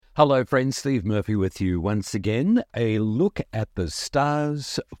Hello friends, Steve Murphy with you once again. A look at the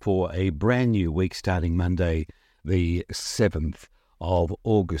stars for a brand new week starting Monday, the 7th of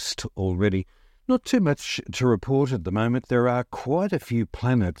August already. Not too much to report at the moment. There are quite a few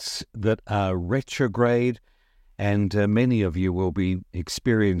planets that are retrograde, and many of you will be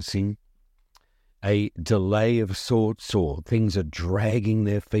experiencing a delay of sorts, or things are dragging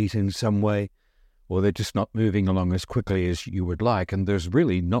their feet in some way, or they're just not moving along as quickly as you would like, and there's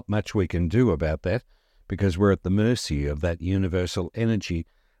really not much we can do about that because we're at the mercy of that universal energy.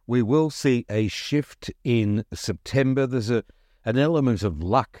 We will see a shift in September. There's an element of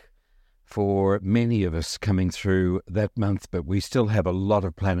luck for many of us coming through that month, but we still have a lot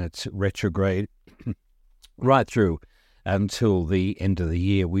of planets retrograde right through until the end of the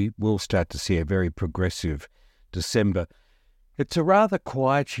year. We will start to see a very progressive December. It's a rather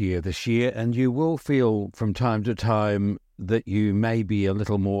quiet year this year, and you will feel from time to time that you may be a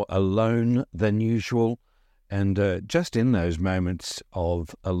little more alone than usual. And just in those moments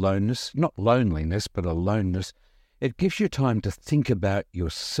of aloneness, not loneliness, but aloneness, it gives you time to think about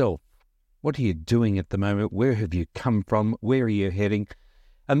yourself. What are you doing at the moment? Where have you come from? Where are you heading?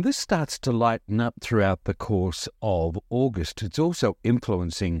 And this starts to lighten up throughout the course of August. It's also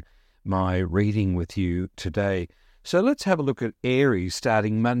influencing my reading with you today. So let's have a look at Aries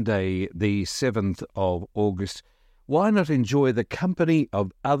starting Monday, the 7th of August. Why not enjoy the company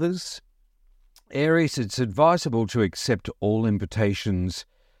of others? Aries, it's advisable to accept all invitations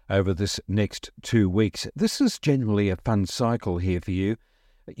over this next 2 weeks. This is generally a fun cycle here for you.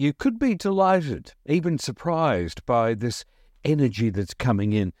 You could be delighted, even surprised by this energy that's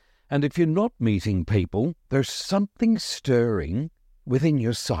coming in. And if you're not meeting people, there's something stirring within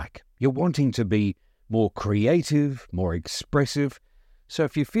your psyche. You're wanting to be more creative, more expressive. So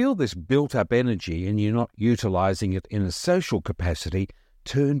if you feel this built-up energy and you're not utilizing it in a social capacity,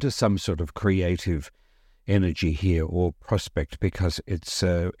 turn to some sort of creative energy here or prospect, because it's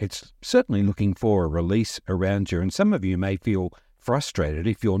certainly looking for a release around you. And some of you may feel frustrated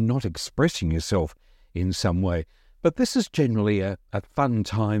if you're not expressing yourself in some way. But this is generally a fun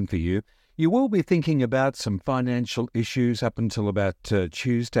time for you. You will be thinking about some financial issues up until about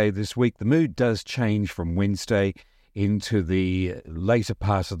Tuesday this week. The mood does change from Wednesday into the later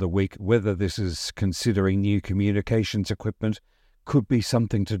part of the week. Whether this is considering new communications equipment, could be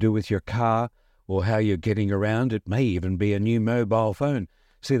something to do with your car or how you're getting around. It may even be a new mobile phone.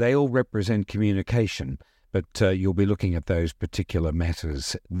 See, they all represent communication, but you'll be looking at those particular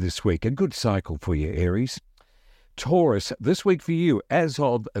matters this week. A good cycle for you, Aries. Taurus, this week for you, as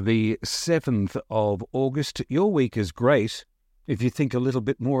of the 7th of August, your week is great if you think a little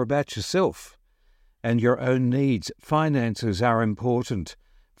bit more about yourself and your own needs. Finances are important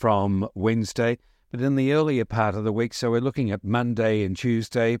from Wednesday, but in the earlier part of the week, so we're looking at Monday and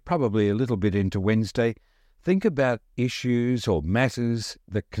Tuesday, probably a little bit into Wednesday, think about issues or matters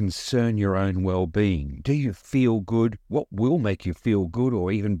that concern your own well-being. Do you feel good? What will make you feel good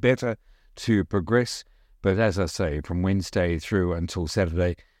or even better to progress? But as I say, from Wednesday through until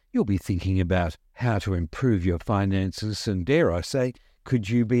Saturday, you'll be thinking about how to improve your finances. And dare I say, could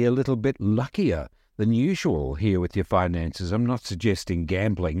you be a little bit luckier than usual here with your finances? I'm not suggesting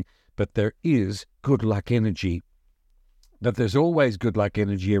gambling, but there is good luck energy. But there's always good luck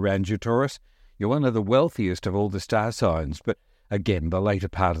energy around you, Taurus. You're one of the wealthiest of all the star signs. But again, the later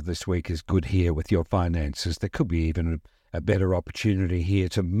part of this week is good here with your finances. There could be even a better opportunity here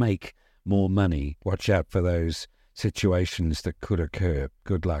to make more money. Watch out for those situations that could occur.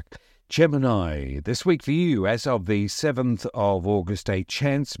 Good luck. Gemini, this week for you, as of the 7th of August, a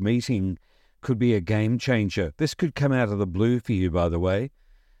chance meeting could be a game changer. This could come out of the blue for you, by the way,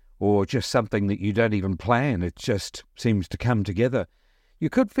 or just something that you don't even plan. It just seems to come together.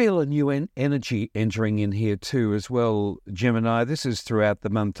 You could feel a new energy entering in here too as well, Gemini. This is throughout the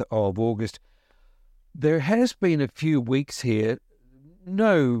month of August. There has been a few weeks here,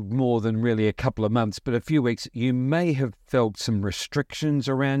 no more than really a couple of months, but a few weeks, you may have felt some restrictions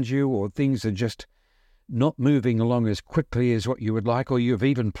around you, or things are just not moving along as quickly as what you would like, or you've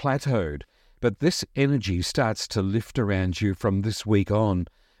even plateaued. But this energy starts to lift around you from this week on.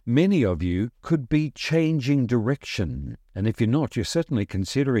 Many of you could be changing direction, and if you're not, you're certainly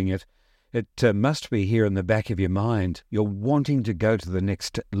considering it. It must be here in the back of your mind. You're wanting to go to the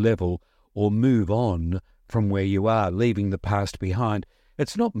next level or move on from where you are, leaving the past behind.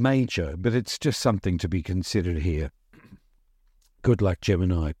 It's not major, but it's just something to be considered here. Good luck,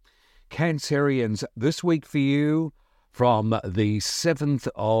 Gemini. Cancerians, this week for you, from the 7th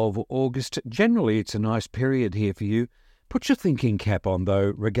of August. Generally, it's a nice period here for you. Put your thinking cap on,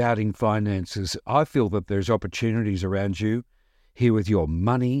 though, regarding finances. I feel that there's opportunities around you here with your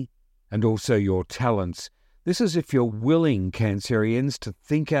money and also your talents. This is if you're willing, Cancerians, to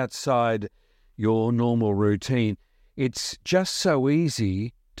think outside your normal routine. It's just so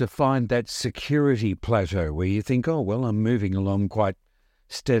easy to find that security plateau where you think, oh, well, I'm moving along quite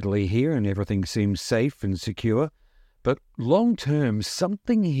steadily here and everything seems safe and secure. But long term,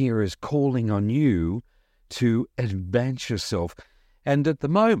 something here is calling on you to advance yourself. And at the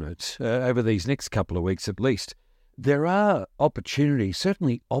moment, over these next couple of weeks at least, there are opportunities,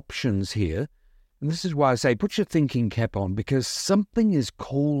 certainly options here. And this is why I say put your thinking cap on, because something is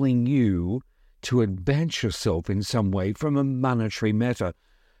calling you to advance yourself in some way from a monetary matter.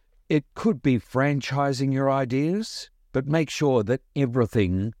 It could be franchising your ideas, but make sure that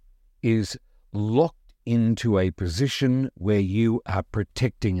everything is locked into a position where you are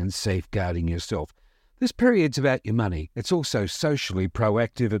protecting and safeguarding yourself. This period's about your money. It's also socially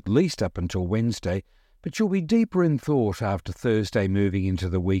proactive, at least up until Wednesday, but you'll be deeper in thought after Thursday moving into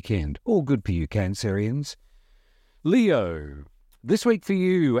the weekend. All good for you, Cancerians. Leo, this week for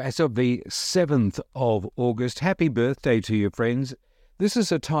you, as of the 7th of August, happy birthday to you, friends. This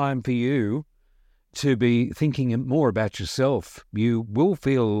is a time for you to be thinking more about yourself. You will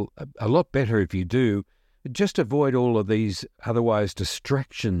feel a lot better if you do. Just avoid all of these otherwise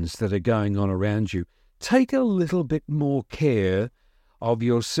distractions that are going on around you. Take a little bit more care of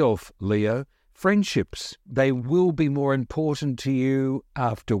yourself, Leo. Friendships, they will be more important to you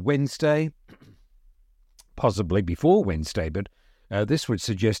after Wednesday, possibly before Wednesday, but this would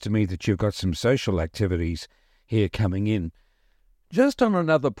suggest to me that you've got some social activities here coming in. Just on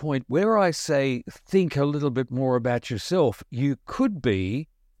another point, where I say think a little bit more about yourself, you could be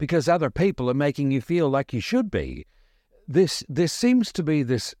because other people are making you feel like you should be. There seems to be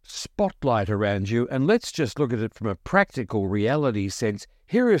this spotlight around you, and let's just look at it from a practical reality sense.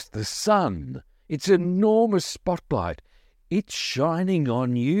 Here is the sun. It's an enormous spotlight. It's shining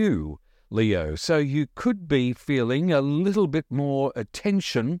on you, Leo. So you could be feeling a little bit more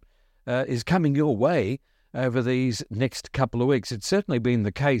attention is coming your way over these next couple of weeks. It's certainly been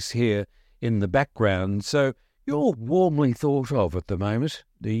the case here in the background. So you're warmly thought of at the moment.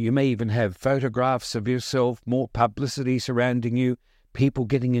 You may even have photographs of yourself, more publicity surrounding you, people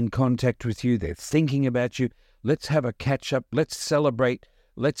getting in contact with you. They're thinking about you. Let's have a catch-up. Let's celebrate.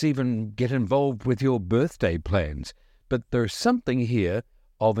 Let's even get involved with your birthday plans. But there's something here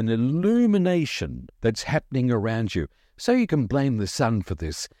of an illumination that's happening around you. So you can blame the sun for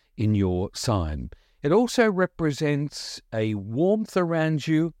this in your sign. It also represents a warmth around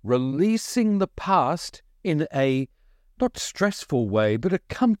you, releasing the past in a not stressful way, but a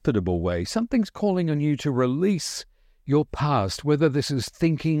comfortable way. Something's calling on you to release your past, whether this is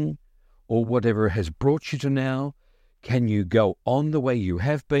thinking or whatever has brought you to now. Can you go on the way you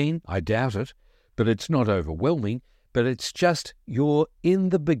have been? I doubt it, but it's not overwhelming. But it's just you're in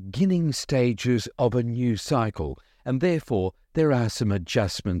the beginning stages of a new cycle, and therefore there are some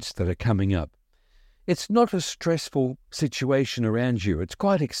adjustments that are coming up. It's not a stressful situation around you. It's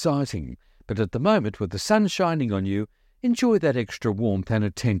quite exciting. But at the moment, with the sun shining on you, enjoy that extra warmth and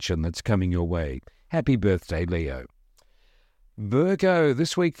attention that's coming your way. Happy birthday, Leo. Virgo,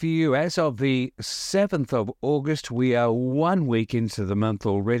 this week for you, as of the 7th of August, we are 1 week into the month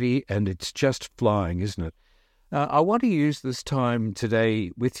already, and it's just flying, isn't it? I want to use this time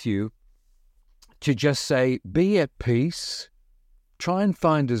today with you to just say, be at peace. Try and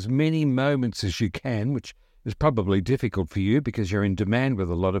find as many moments as you can, which is probably difficult for you because you're in demand with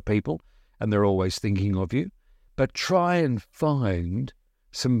a lot of people and they're always thinking of you. But try and find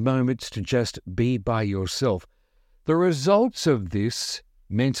some moments to just be by yourself. The results of this,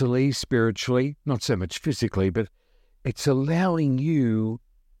 mentally, spiritually, not so much physically, but it's allowing you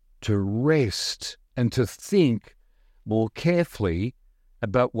to rest and to think more carefully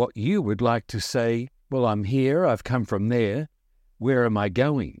about what you would like to say. Well, I'm here, I've come from there. Where am I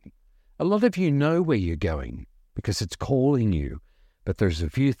going? A lot of you know where you're going because it's calling you, but there's a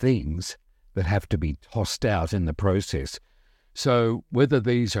few things that have to be tossed out in the process. So whether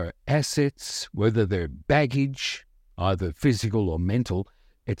these are assets, whether they're baggage, either physical or mental,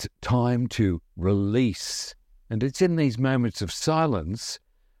 it's time to release. And it's in these moments of silence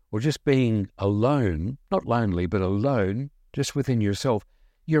or just being alone, not lonely, but alone, just within yourself,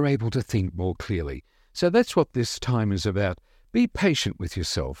 you're able to think more clearly. So that's what this time is about. Be patient with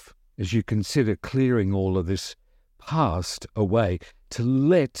yourself as you consider clearing all of this past away to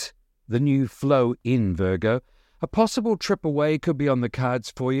let the new flow in, Virgo. A possible trip away could be on the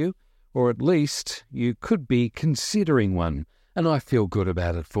cards for you, or at least you could be considering one, and I feel good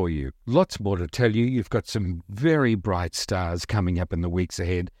about it for you. Lots more to tell you. You've got some very bright stars coming up in the weeks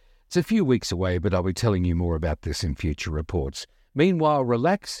ahead. It's a few weeks away, but I'll be telling you more about this in future reports. Meanwhile,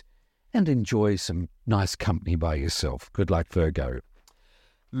 relax and enjoy some nice company by yourself. Good luck, Virgo.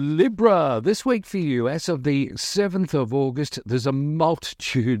 Libra, this week for you, as of the 7th of August, there's a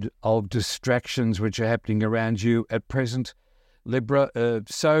multitude of distractions which are happening around you at present. Libra,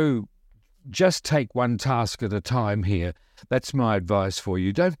 so just take one task at a time here. That's my advice for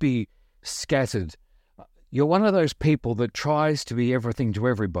you. Don't be scattered. You're one of those people that tries to be everything to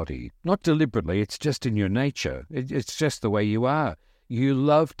everybody. Not deliberately, it's just in your nature. It's just the way you are. You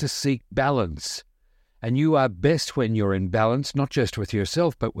love to seek balance. And you are best when you're in balance, not just with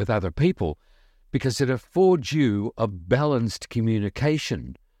yourself, but with other people, because it affords you a balanced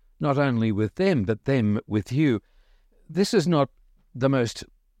communication, not only with them, but them with you. This is not the most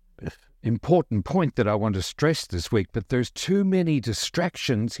important point that I want to stress this week, but there's too many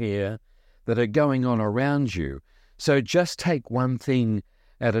distractions here that are going on around you. So just take one thing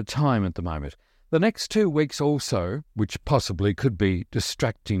at a time at the moment. The next 2 weeks also, which possibly could be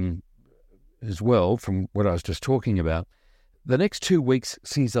distracting as well from what I was just talking about, the next 2 weeks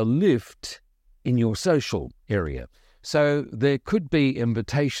sees a lift in your social area. So there could be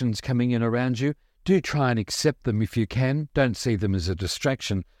invitations coming in around you. Do try and accept them if you can. Don't see them as a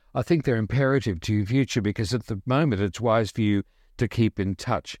distraction. I think they're imperative to your future because at the moment it's wise for you to keep in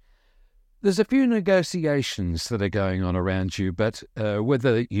touch. There's a few negotiations that are going on around you, but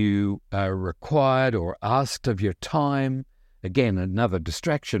whether you are required or asked of your time, again, another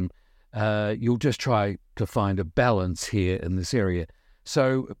distraction, you'll just try to find a balance here in this area.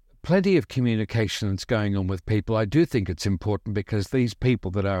 So plenty of communications going on with people. I do think it's important because these people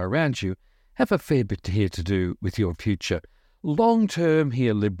that are around you have a fair bit here to do with your future. Long term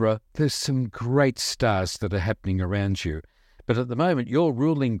here, Libra, there's some great stars that are happening around you. But at the moment, your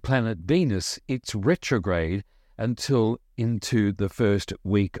ruling planet Venus, it's retrograde until into the first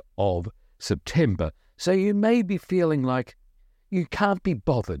week of September. So you may be feeling like you can't be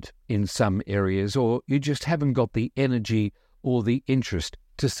bothered in some areas, or you just haven't got the energy or the interest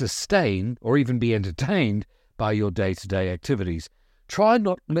to sustain or even be entertained by your day-to-day activities. Try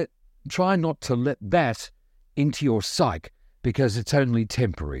not to let that into your psyche, because it's only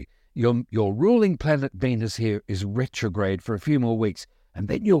temporary. Your ruling planet Venus here is retrograde for a few more weeks, and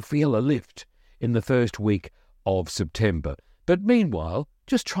then you'll feel a lift in the first week of September. But meanwhile,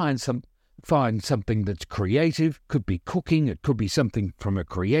 just try and find something that's creative. Could be cooking, it could be something from a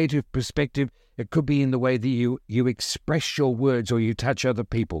creative perspective, it could be in the way that you express your words or you touch other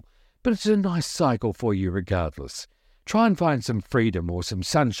people. But it's a nice cycle for you regardless. Try and find some freedom or some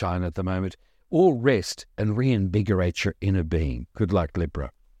sunshine at the moment, or rest and reinvigorate your inner being. Good luck,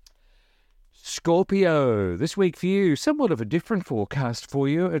 Libra. Scorpio, this week for you, somewhat of a different forecast for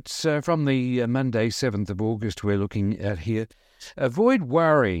you. It's from the Monday, 7th of August we're looking at here. Avoid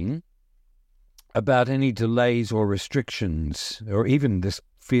worrying about any delays or restrictions, or even this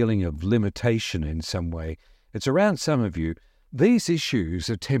feeling of limitation in some way. It's around some of you. These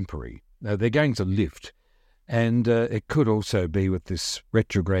issues are temporary. They're going to lift. And it could also be with this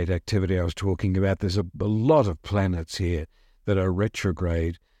retrograde activity I was talking about. There's a lot of planets here that are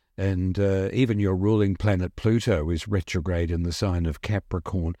retrograde. And even your ruling planet Pluto is retrograde in the sign of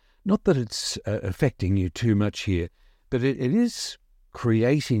Capricorn. Not that it's affecting you too much here, but it is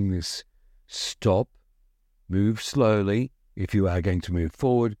creating this stop, move slowly. If you are going to move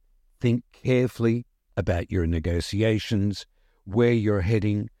forward, think carefully about your negotiations, where you're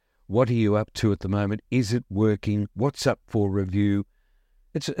heading, what are you up to at the moment, is it working, what's up for review.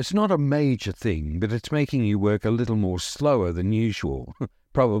 It's not a major thing, but it's making you work a little more slower than usual.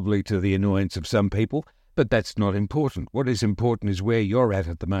 Probably to the annoyance of some people, but that's not important. What is important is where you're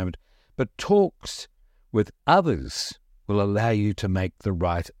at the moment. But talks with others will allow you to make the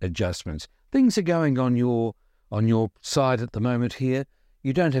right adjustments. Things are going on your side at the moment here.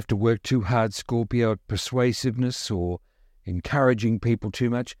 You don't have to work too hard, Scorpio, at persuasiveness or encouraging people too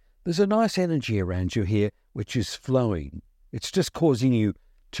much. There's a nice energy around you here which is flowing. It's just causing you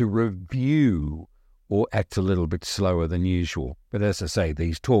to review or act a little bit slower than usual. But as I say,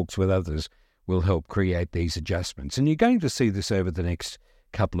 these talks with others will help create these adjustments. And you're going to see this over the next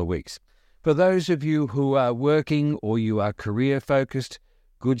couple of weeks. For those of you who are working or you are career-focused,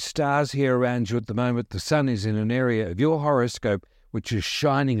 good stars here around you at the moment. The sun is in an area of your horoscope which is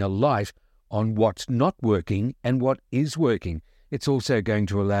shining a light on what's not working and what is working. It's also going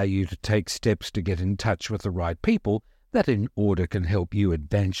to allow you to take steps to get in touch with the right people that in order can help you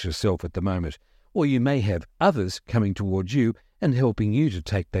advance yourself at the moment. Or you may have others coming towards you and helping you to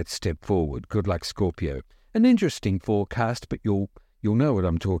take that step forward. Good luck, Scorpio. An interesting forecast, but you'll know what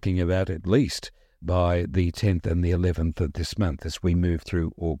I'm talking about at least by the 10th and the 11th of this month as we move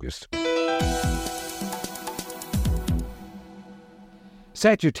through August.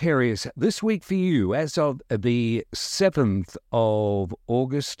 Sagittarius, this week for you, as of the 7th of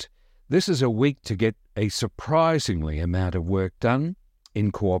August, this is a week to get a surprisingly amount of work done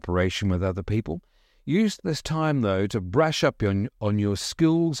in cooperation with other people. Use this time, though, to brush up on your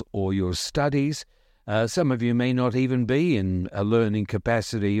skills or your studies. Some of you may not even be in a learning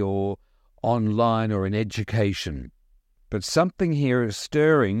capacity or online or in education. But something here is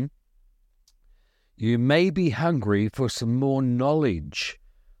stirring. You may be hungry for some more knowledge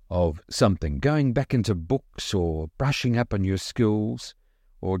of something, going back into books or brushing up on your skills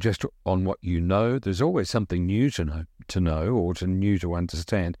or just on what you know. There's always something new to know or new to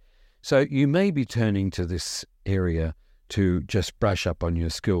understand. So you may be turning to this area to just brush up on your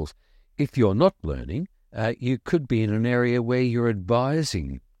skills. If you're not learning, you could be in an area where you're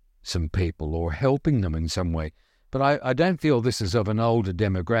advising some people or helping them in some way. But I don't feel this is of an older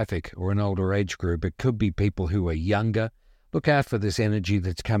demographic or an older age group. It could be people who are younger. Look out for this energy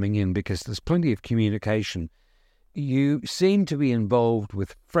that's coming in because there's plenty of communication. You seem to be involved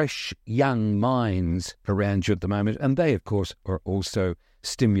with fresh, young minds around you at the moment, and they, of course, are also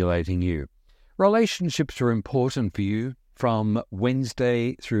stimulating you. Relationships are important for you from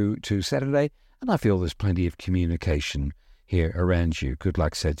Wednesday through to Saturday, and I feel there's plenty of communication here around you. Good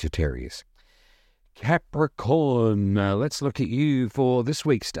luck, Sagittarius. Capricorn, let's look at you for this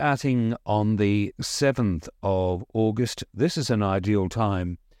week starting on the 7th of August. This is an ideal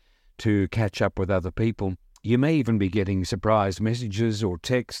time to catch up with other people. You may even be getting surprise messages or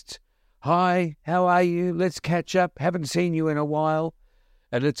texts. Hi, how are you? Let's catch up. Haven't seen you in a while.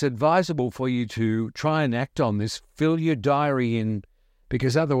 And it's advisable for you to try and act on this. Fill your diary in,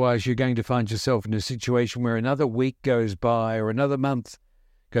 because otherwise you're going to find yourself in a situation where another week goes by or another month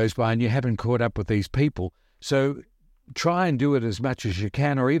goes by and you haven't caught up with these people. So try and do it as much as you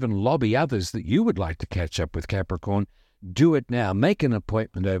can, or even lobby others that you would like to catch up with, Capricorn. Do it now. Make an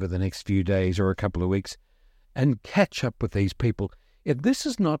appointment over the next few days or a couple of weeks and catch up with these people. If this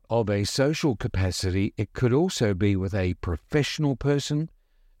is not of a social capacity, it could also be with a professional person,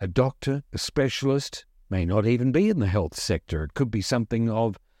 a doctor, a specialist, may not even be in the health sector. It could be something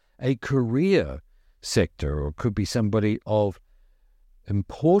of a career sector, or it could be somebody of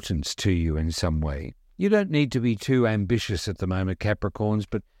importance to you in some way. You don't need to be too ambitious at the moment, Capricorns,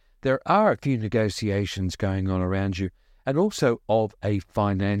 but there are a few negotiations going on around you, and also of a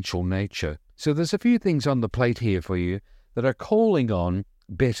financial nature. So there's a few things on the plate here for you that are calling on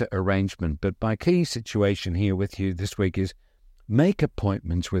better arrangement. But my key situation here with you this week is make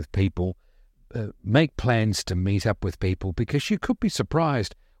appointments with people, make plans to meet up with people, because you could be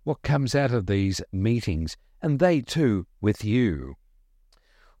surprised what comes out of these meetings, and they too with you.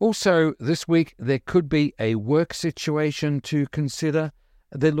 Also, this week, there could be a work situation to consider.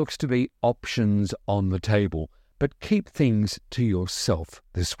 There looks to be options on the table, but keep things to yourself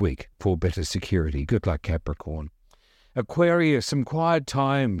this week for better security. Good luck, Capricorn. Aquarius, some quiet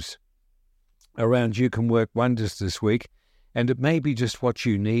times around you can work wonders this week, and it may be just what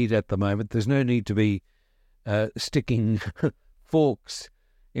you need at the moment. There's no need to be sticking forks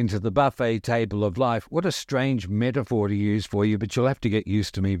into the buffet table of life. What a strange metaphor to use for you, but you'll have to get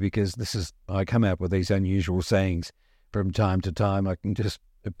used to me, because I come out with these unusual sayings from time to time. I can just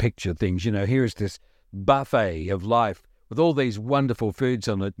picture things. Here's this buffet of life with all these wonderful foods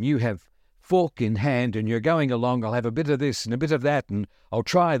on it, and you have fork in hand and you're going along. I'll have a bit of this and a bit of that, and I'll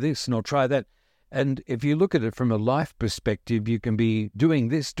try this and I'll try that. And if you look at it from a life perspective, you can be doing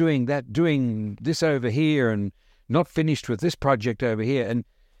this, doing that, doing this over here, and not finished with this project over here. And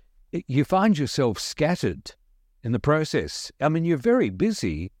you find yourself scattered in the process. I mean, you're very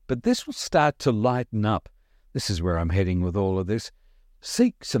busy, but this will start to lighten up. This is where I'm heading with all of this.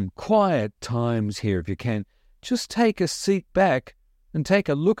 Seek some quiet times here if you can. Just take a seat back and take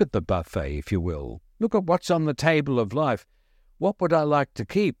a look at the buffet, if you will. Look at what's on the table of life. What would I like to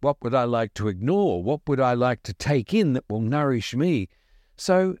keep? What would I like to ignore? What would I like to take in that will nourish me?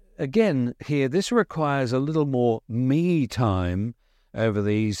 So again, here, this requires a little more me time over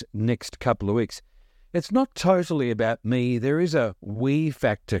these next couple of weeks. It's not totally about me. There is a we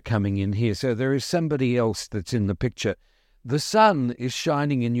factor coming in here. So there is somebody else that's in the picture. The sun is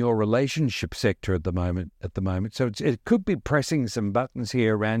shining in your relationship sector at the moment. So it could be pressing some buttons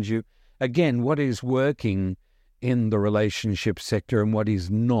here around you. Again, what is working in the relationship sector and what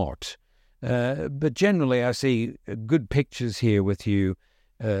is not. But generally, I see good pictures here with you,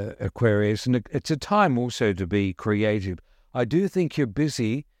 Aquarius. And it's a time also to be creative. I do think you're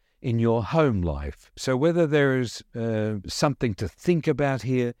busy in your home life. So whether there is something to think about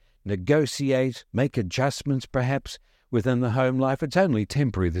here, negotiate, make adjustments perhaps within the home life, it's only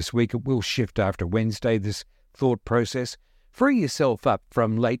temporary this week. It will shift after Wednesday, this thought process. free yourself up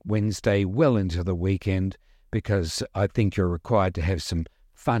from late Wednesday well into the weekend, because I think you're required to have some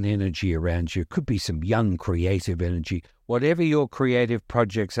fun energy around you. Could be some young creative energy. Whatever your creative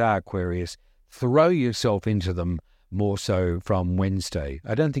projects are, Aquarius, throw yourself into them more so from Wednesday.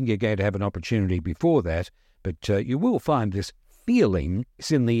 I don't think you're going to have an opportunity before that, but you will find this feeling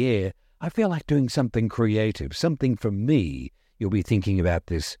is in the air. I feel like doing something creative, something for me. You'll be thinking about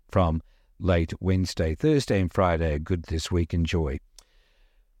this from late Wednesday. Thursday and Friday are good this week. Enjoy.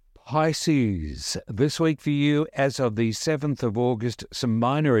 Pisces, this week for you, as of the 7th of August, some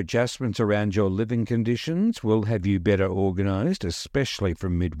minor adjustments around your living conditions will have you better organised, especially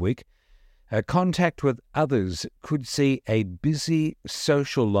from midweek. Contact with others could see a busy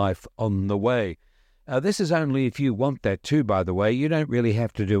social life on the way. This is only if you want that too, by the way. You don't really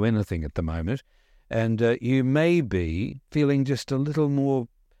have to do anything at the moment. And you may be feeling just a little more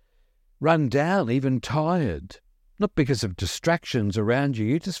run down, even tired. Not because of distractions around you.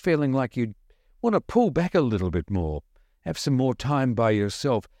 You're just feeling like you want to pull back a little bit more. Have some more time by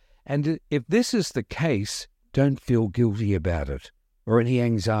yourself. And if this is the case, don't feel guilty about it or any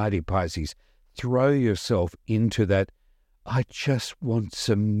anxiety, Pisces. Throw yourself into that, I just want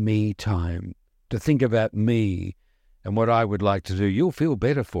some me time, to think about me and what I would like to do. You'll feel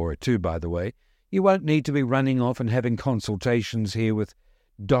better for it too, by the way. You won't need to be running off and having consultations here with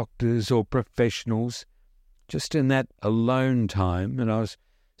doctors or professionals. Just in that alone time, and I was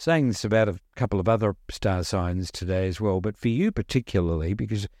saying this about a couple of other star signs today as well, but for you particularly,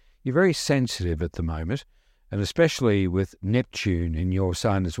 because you're very sensitive at the moment, and especially with Neptune in your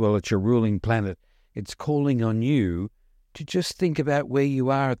sign as well, it's your ruling planet, it's calling on you to just think about where you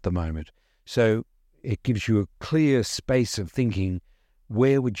are at the moment. So it gives you a clear space of thinking,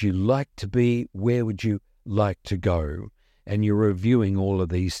 where would you like to be, where would you like to go? And you're reviewing all of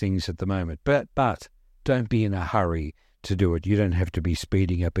these things at the moment. But don't be in a hurry to do it. You don't have to be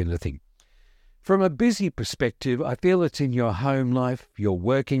speeding up anything. From a busy perspective, I feel it's in your home life, your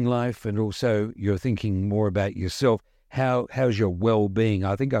working life, and also you're thinking more about yourself. How's your well-being?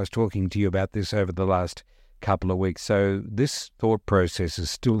 I think I was talking to you about this over the last couple of weeks. So this thought process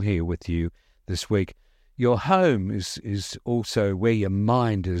is still here with you this week. Your home is also where your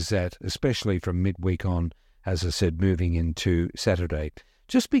mind is at, especially from midweek on, as I said, moving into Saturday.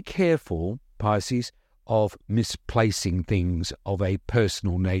 Just be careful, Pisces, of misplacing things of a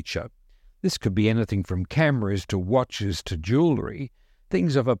personal nature. This could be anything from cameras to watches to jewellery.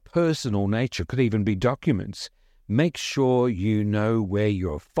 Things of a personal nature could even be documents. Make sure you know where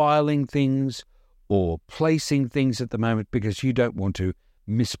you're filing things or placing things at the moment, because you don't want to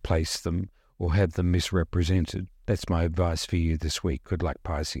misplace them or have them misrepresented. That's my advice for you this week. Good luck,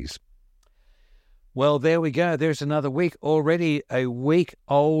 Pisces. Well, there we go. There's another week, already a week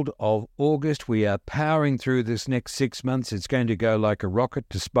old of August. We are powering through this next 6 months. It's going to go like a rocket,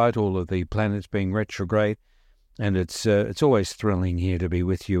 despite all of the planets being retrograde. And it's always thrilling here to be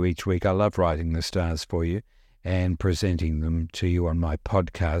with you each week. I love writing the stars for you and presenting them to you on my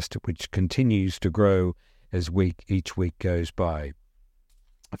podcast, which continues to grow as each week goes by.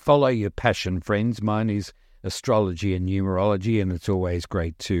 Follow your passion, friends. Mine is astrology and numerology, and it's always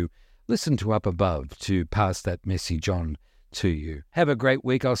great to listen to Up Above to pass that message on to you. Have a great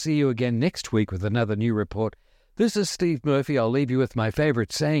week. I'll see you again next week with another new report. This is Steve Murphy. I'll leave you with my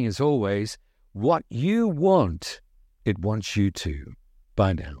favourite saying as always, what you want, it wants you to.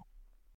 Bye now.